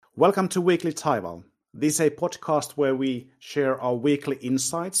Welcome to Weekly Taival. This is a podcast where we share our weekly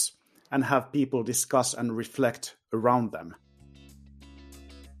insights and have people discuss and reflect around them.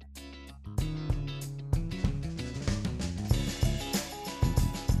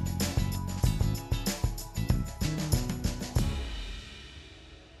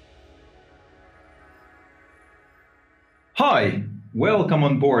 Hi, welcome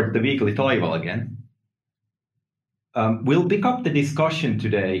on board the Weekly Taival again. We'll pick up the discussion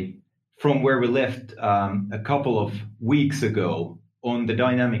today from where we left a couple of weeks ago on the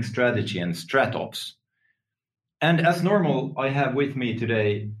dynamic strategy and StratOps. And as normal, I have with me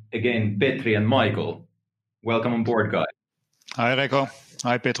today again Petri and Michael. Welcome on board, guys. Hi, Reko.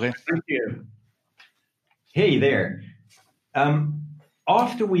 Hi, Petri. Thank you. Hey there.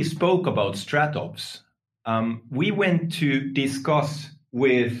 After we spoke about StratOps, we went to discuss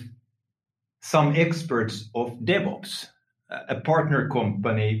with some experts of DevOps, a partner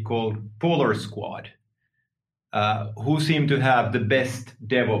company called Polar Squad, who seem to have the best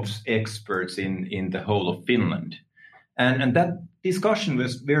DevOps experts in the whole of Finland. And that discussion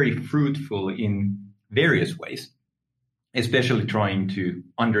was very fruitful in various ways, especially trying to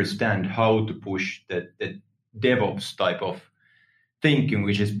understand how to push the DevOps type of thinking,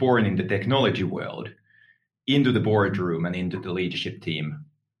 which is born in the technology world, into the boardroom and into the leadership team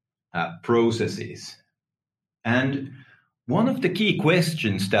processes. And one of the key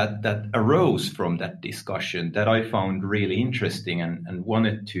questions that arose from that discussion that I found really interesting and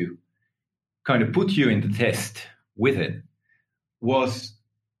wanted to kind of put you in the test with it was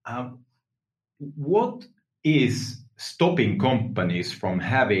what is stopping companies from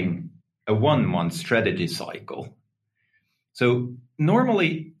having a 1-month strategy cycle? So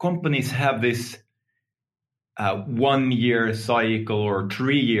normally companies have this 1-year cycle or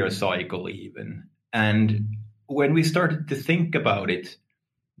 3-year cycle even. And when we started to think about it,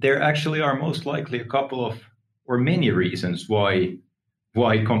 there actually are most likely a couple of or many reasons why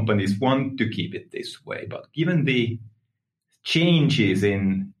companies want to keep it this way. But given the changes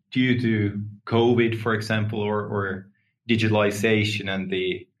due to COVID, for example, or digitalization and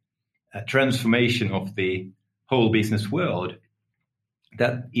the transformation of the whole business world,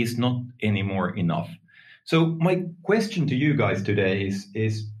 that is not anymore enough. So my question to you guys today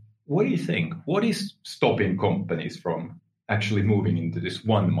is what do you think? What is stopping companies from actually moving into this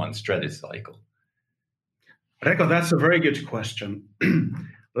 1-month strategy cycle? Reko, that's a very good question.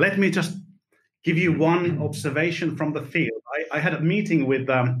 Let me just give you one observation from the field. I had a meeting with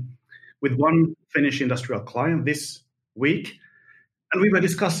one Finnish industrial client this week, and we were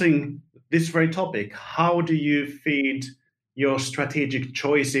discussing this very topic. How do you feed your strategic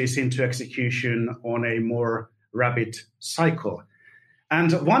choices into execution on a more rapid cycle?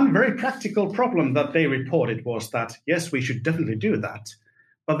 And one very practical problem that they reported was that, yes, we should definitely do that.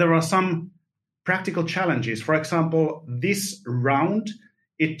 But there are some practical challenges. For example, this round,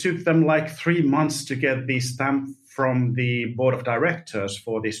 it took them like 3 months to get the stamp from the board of directors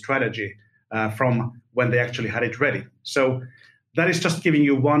for the strategy from when they actually had it ready. So that is just giving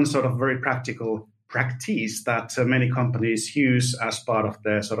you one sort of very practical practice that many companies use as part of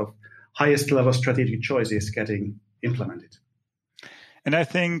their sort of highest level strategic choices getting implemented. And I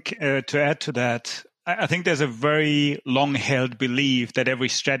think to add to that, I think there's a very long-held belief that every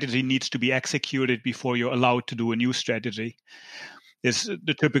strategy needs to be executed before you're allowed to do a new strategy. It's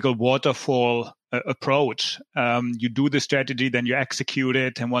the typical waterfall approach. You do the strategy, then you execute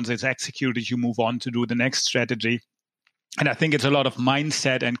it. And once it's executed, you move on to do the next strategy. And I think it's a lot of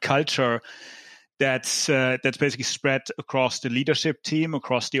mindset and culture that's basically spread across the leadership team,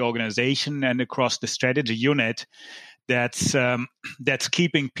 across the organization, and across the strategy unit. That's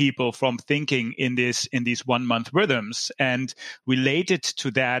keeping people from thinking in these 1-month rhythms. And related to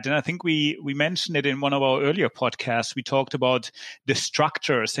that, and I think we mentioned it in one of our earlier podcasts, we talked about the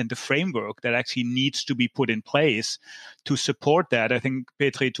structures and the framework that actually needs to be put in place to support that. I think,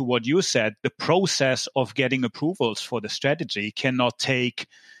 Petri, to what you said, the process of getting approvals for the strategy cannot take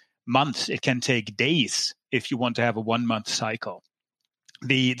months. It can take days if you want to have a 1-month cycle.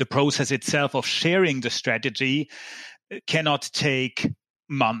 The process itself of sharing the strategy cannot take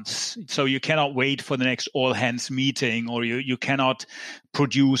months. So you cannot wait for the next all hands meeting, or you cannot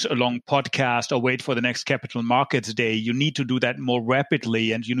produce a long podcast or wait for the next capital markets day. You need to do that more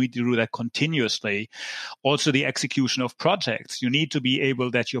rapidly, and you need to do that continuously. Also, the execution of projects. You need to be able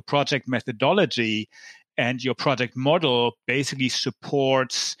that your project methodology and your project model basically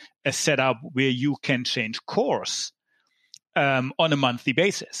supports a setup where you can change course on a monthly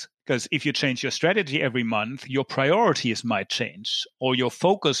basis. Because if you change your strategy every month, your priorities might change or your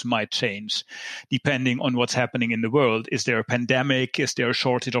focus might change depending on what's happening in the world. Is there a pandemic? Is there a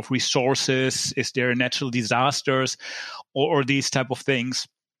shortage of resources? Is there natural disasters or these type of things?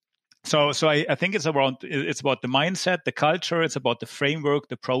 So I think it's about the mindset, the culture, it's about the framework,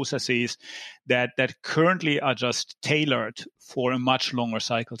 the processes that currently are just tailored for a much longer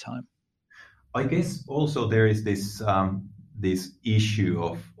cycle time. I guess also there is this this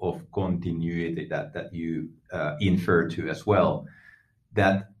issue of continuity that you infer to as well.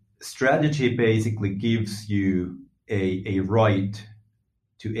 That strategy basically gives you a right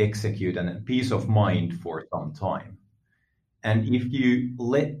to execute and a peace of mind for some time. And if you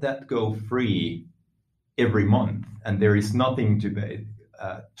let that go free every month, and there is nothing to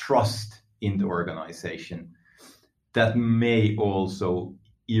trust in the organization, that may also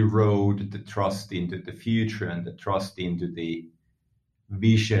erode the trust into the future and the trust into the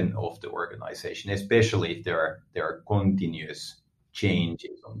vision of the organization, especially if there are continuous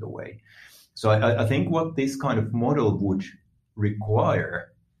changes on the way. So I think what this kind of model would require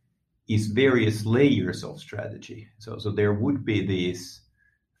is various layers of strategy. So there would be these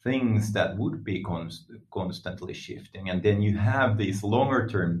things that would be constantly shifting, and then you have these longer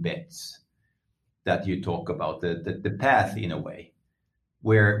term bets that you talk about, the path in a way,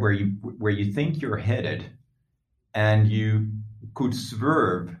 where you think you're headed, and you could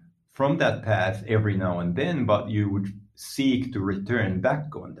swerve from that path every now and then, but you would seek to return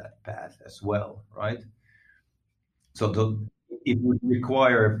back on that path as well, right? So it would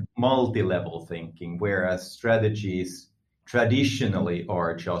require multi-level thinking, whereas strategies traditionally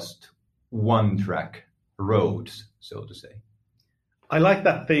are just one-track roads, so to say. I like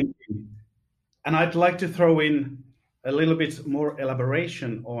that thinking. And I'd like to throw in a little bit more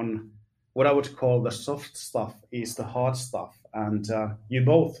elaboration on what I would call the soft stuff is the hard stuff. And you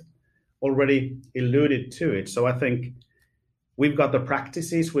both already alluded to it. So I think we've got the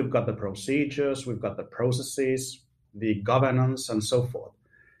practices, we've got the procedures, we've got the processes, the governance, and so forth.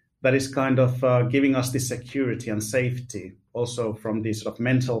 That is kind of giving us the security and safety also from the sort of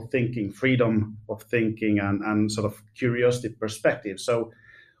mental thinking, freedom of thinking, and sort of curiosity perspective. So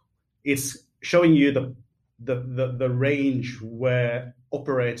it's showing you the range where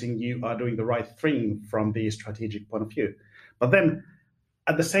operating you are doing the right thing from the strategic point of view. But then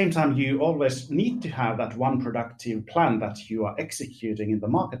at the same time, you always need to have that one productive plan that you are executing in the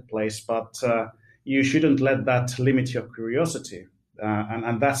marketplace, but you shouldn't let that limit your curiosity.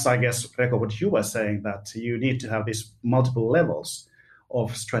 And that's, I guess, Reko, what you were saying, that you need to have these multiple levels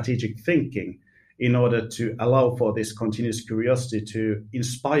of strategic thinking in order to allow for this continuous curiosity to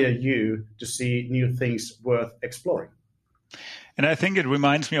inspire you to see new things worth exploring. And I think it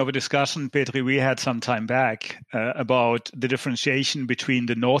reminds me of a discussion, Petri, we had some time back about the differentiation between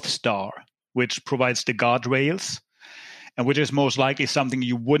the North Star, which provides the guardrails, and which is most likely something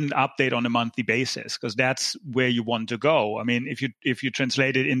you wouldn't update on a monthly basis, because that's where you want to go. I mean, if you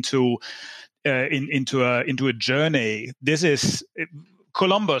translate it into a journey, this is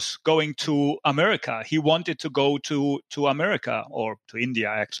Columbus going to America. He wanted to go to America, or to India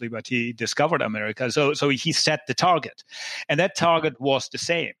actually, but he discovered America. So he set the target, and that target was the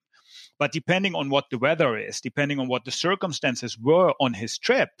same. But depending on what the weather is, depending on what the circumstances were on his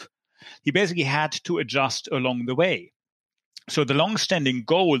trip, he basically had to adjust along the way. So the long-standing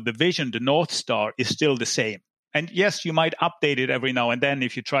goal, the vision, the North Star is still the same. And yes, you might update it every now and then.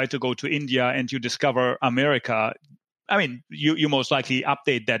 If you try to go to India and you discover America, I mean, you most likely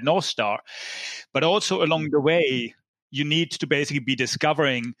update that North Star. But also along the way, you need to basically be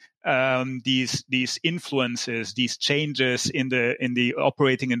discovering these influences, these changes in the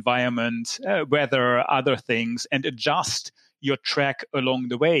operating environment, weather, other things, and adjust your track along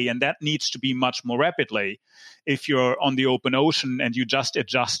the way. And that needs to be much more rapidly. If you're on the open ocean and you just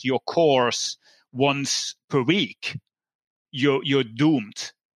adjust your course once per week, you're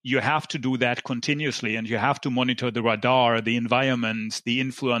doomed. You have to do that continuously, and you have to monitor the radar, the environment, the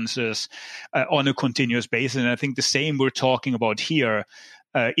influences on a continuous basis. And I think the same we're talking about here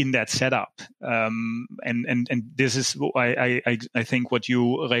in that setup. And this is, I think, what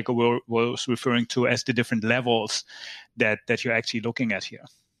you, Reko, was referring to as the different levels that you're actually looking at here.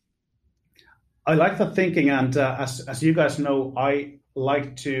 I like that thinking, and as you guys know, I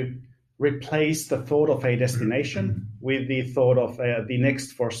like to replace the thought of a destination with the thought of the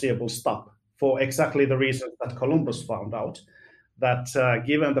next foreseeable stop, for exactly the reasons that Columbus found out, that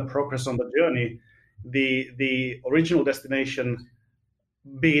given the progress on the journey, the original destination,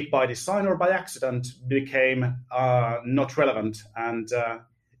 be it by design or by accident, became not relevant. And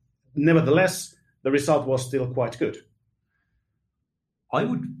nevertheless, the result was still quite good. I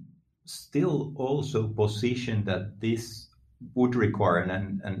would still also position that this would require,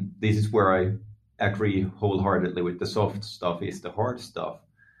 and this is where I agree wholeheartedly with the soft stuff is the hard stuff,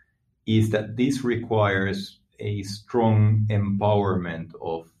 is that this requires a strong empowerment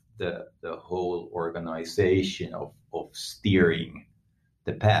of the whole organization of steering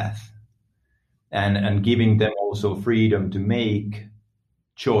the path and giving them also freedom to make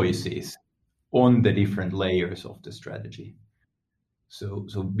choices on the different layers of the strategy.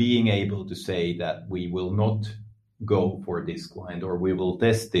 So being able to say that we will not go for this client or we will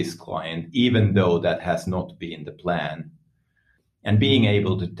test this client, even though that has not been the plan, and being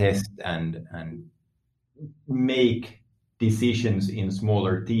able to test and make decisions in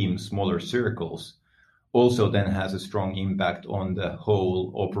smaller teams, smaller circles, also then has a strong impact on the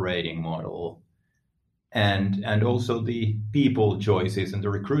whole operating model and also the people choices and the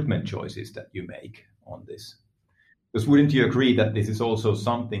recruitment choices that you make on this. Because wouldn't you agree that this is also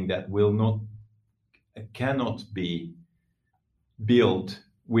something that cannot be built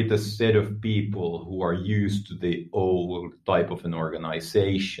with a set of people who are used to the old type of an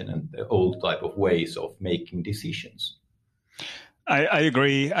organization and the old type of ways of making decisions? I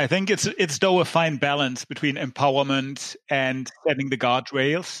agree. I think it's though a fine balance between empowerment and setting the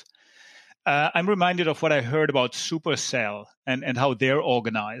guardrails. I'm reminded of what I heard about Supercell and how they're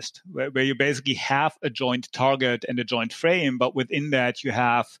organized, where you basically have a joint target and a joint frame, but within that you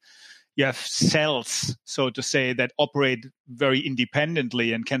have cells, so to say, that operate very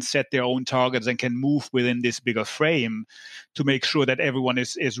independently and can set their own targets and can move within this bigger frame to make sure that everyone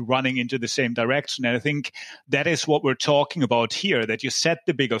is running into the same direction. And I think that is what we're talking about here, that you set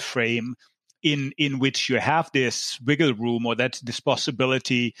the bigger frame in which you have this wiggle room or this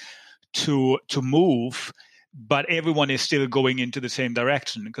possibility to move, but everyone is still going into the same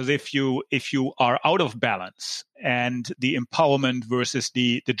direction. Because if you are out of balance and the empowerment versus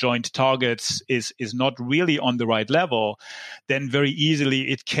the joint targets is not really on the right level, then very easily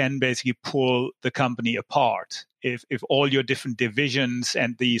it can basically pull the company apart. If all your different divisions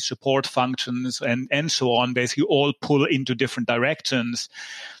and the support functions and so on basically all pull into different directions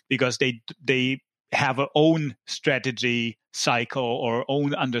because they have a own strategy cycle or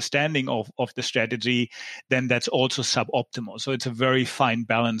own understanding of the strategy, then that's also suboptimal. So it's a very fine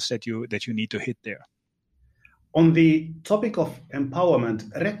balance that you need to hit there. On the topic of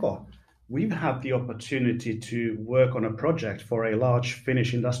empowerment, Reko, we've had the opportunity to work on a project for a large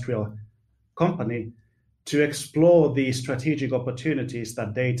Finnish industrial company to explore the strategic opportunities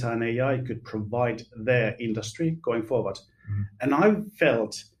that data and AI could provide their industry going forward. Mm-hmm. And I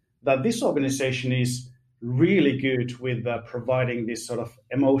felt that this organization is really good with providing this sort of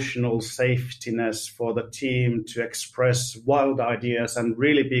emotional safetiness for the team to express wild ideas and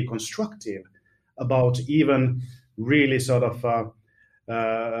really be constructive about even really sort of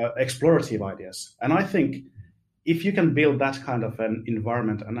explorative ideas. And I think if you can build that kind of an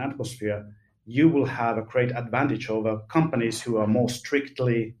environment and atmosphere, you will have a great advantage over companies who are more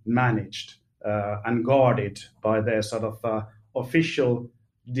strictly managed and guarded by their sort of official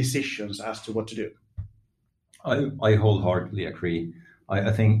decisions as to what to do. I wholeheartedly agree.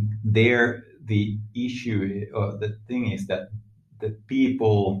 I think the issue, the thing is that the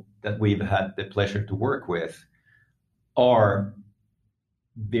people that we've had the pleasure to work with are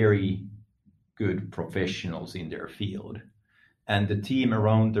very good professionals in their field. And the team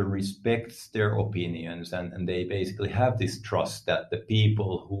around them respects their opinions and they basically have this trust that the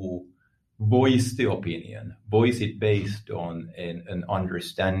people who voice the opinion, voice it based on an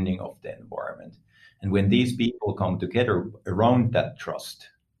understanding of the environment. And when these people come together around that trust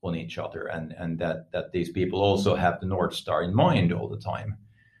on each other and that these people also have the North Star in mind all the time,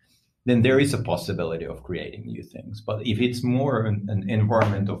 then there is a possibility of creating new things. But if it's more an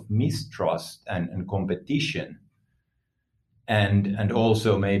environment of mistrust and competition and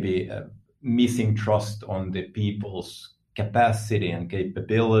also maybe missing trust on the people's capacity and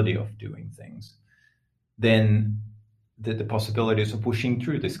capability of doing things, then the possibilities of pushing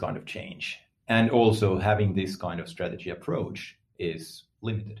through this kind of change and also having this kind of strategy approach is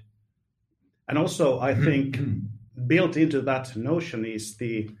limited. And also, I think built into that notion is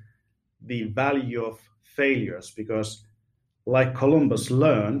the value of failures, because like Columbus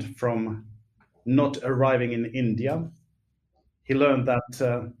learned from not arriving in India, he learned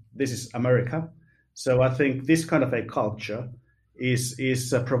that this is America. So I think this kind of a culture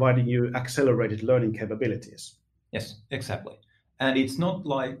is providing you accelerated learning capabilities. Yes, exactly. And it's not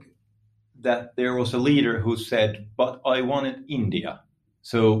like that there was a leader who said, but I wanted India.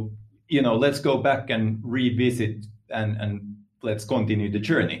 So, let's go back and revisit and let's continue the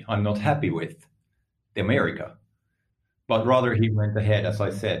journey. I'm not happy with America. but rather he went ahead, as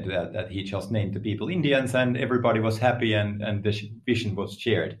I said, that he just named the people Indians and everybody was happy and the vision was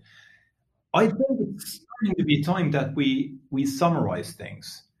shared. I think it's starting to be time that we summarize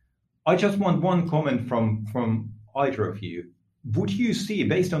things. I just want one comment from either of you. Would you see,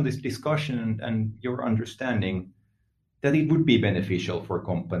 based on this discussion and your understanding, that it would be beneficial for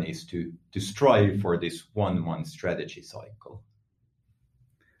companies to strive for this 1 month strategy cycle?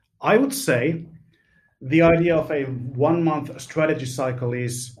 I would say the idea of a 1 month strategy cycle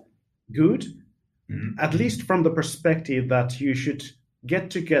is good, at least from the perspective that you should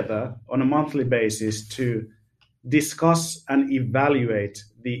get together on a monthly basis to discuss and evaluate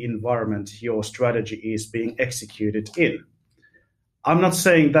the environment your strategy is being executed in. I'm not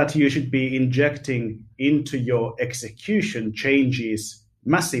saying that you should be injecting into your execution changes,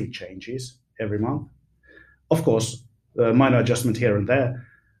 massive changes every month. Of course, minor adjustment here and there,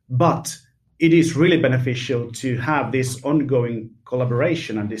 but it is really beneficial to have this ongoing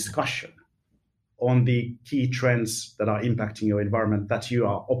collaboration and discussion on the key trends that are impacting your environment that you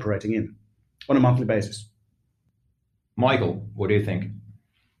are operating in on a monthly basis. Michael, what do you think?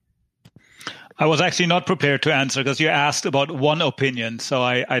 I was actually not prepared to answer because you asked about one opinion. So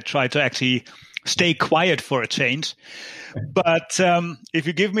I tried to actually stay quiet for a change. But if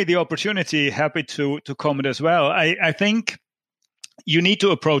you give me the opportunity, happy to comment as well. I think you need to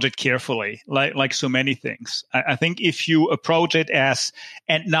approach it carefully, like so many things. I think if you approach it as,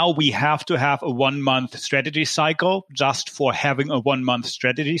 and now we have to have a 1 month strategy cycle just for having a 1 month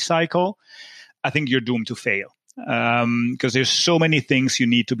strategy cycle, I think you're doomed to fail. Because there's so many things you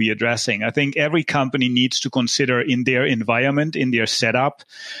need to be addressing. I think every company needs to consider in their environment, in their setup,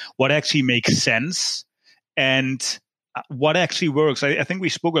 what actually makes sense and what actually works. I think we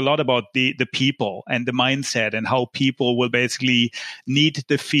spoke a lot about the people and the mindset and how people will basically need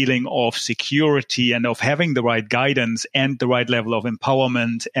the feeling of security and of having the right guidance and the right level of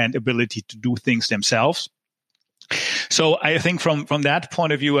empowerment and ability to do things themselves. So I think from that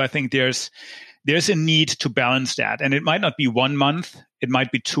point of view, I think there's a need to balance that. And it might not be 1 month, it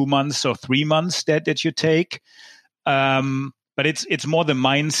might be 2 months or 3 months that you take. But it's more the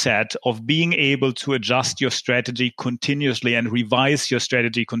mindset of being able to adjust your strategy continuously and revise your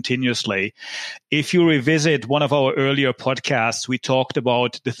strategy continuously. If you revisit one of our earlier podcasts, we talked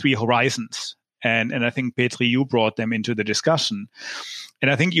about the 3 horizons. And I think, Petri, you brought them into the discussion.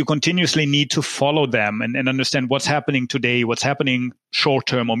 And I think you continuously need to follow them and understand what's happening today, what's happening short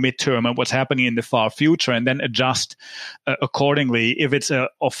term or midterm, and what's happening in the far future, and then adjust accordingly. If it's an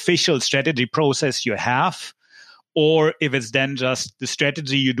official strategy process you have, or if it's then just the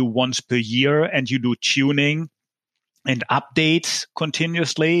strategy you do once per year and you do tuning and updates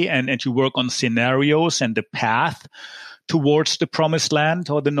continuously and you work on scenarios and the path towards the promised land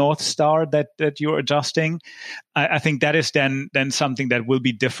or the North Star that you're adjusting, I think that is then something that will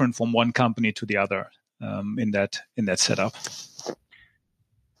be different from one company to the other in that setup.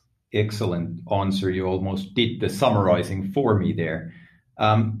 Excellent answer. You almost did the summarizing for me there.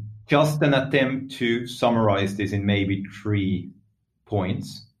 Just an attempt to summarize this in maybe 3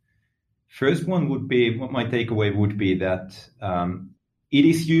 points. First one would be, what my takeaway would be that it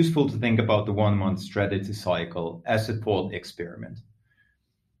is useful to think about the 1 month strategy cycle as a thought experiment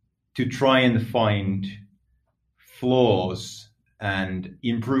to try and find flaws and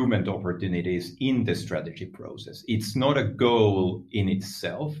improvement opportunities in the strategy process. It's not a goal in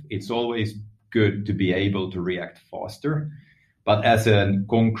itself. It's always good to be able to react faster, but as a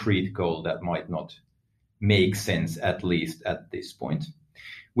concrete goal that might not make sense, at least at this point.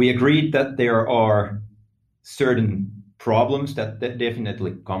 We agreed that there are certain problems that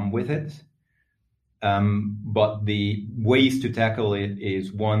definitely come with it. But the ways to tackle it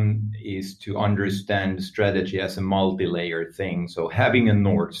is, one is to understand strategy as a multi-layer thing. So having a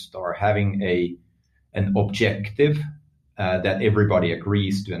North Star, having an objective that everybody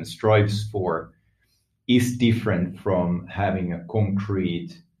agrees to and strives for is different from having a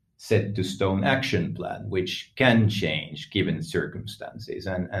concrete set to stone action plan, which can change given circumstances.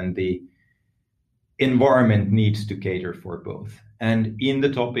 And the environment needs to cater for both. And in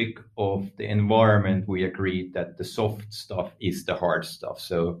the topic of the environment, we agreed that the soft stuff is the hard stuff.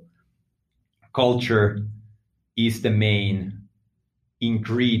 So culture is the main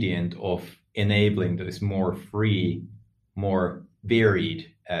ingredient of enabling this more free, more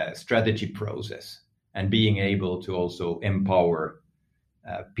varied strategy process and being able to also empower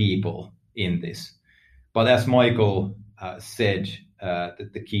people in this. But as Michael said,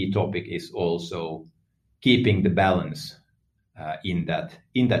 that the key topic is also keeping the balance in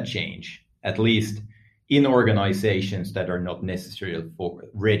that change, at least in organizations that are not necessarily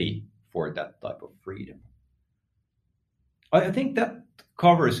ready for that type of freedom. I think that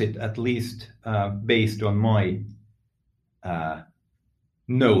covers it, at least based on my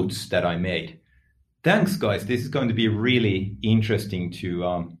notes that I made. Thanks, guys. This is going to be really interesting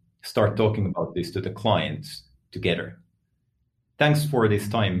to start talking about this to the clients together. Thanks for this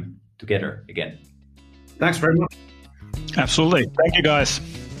time together again. Thanks very much. Absolutely. Thank you, guys.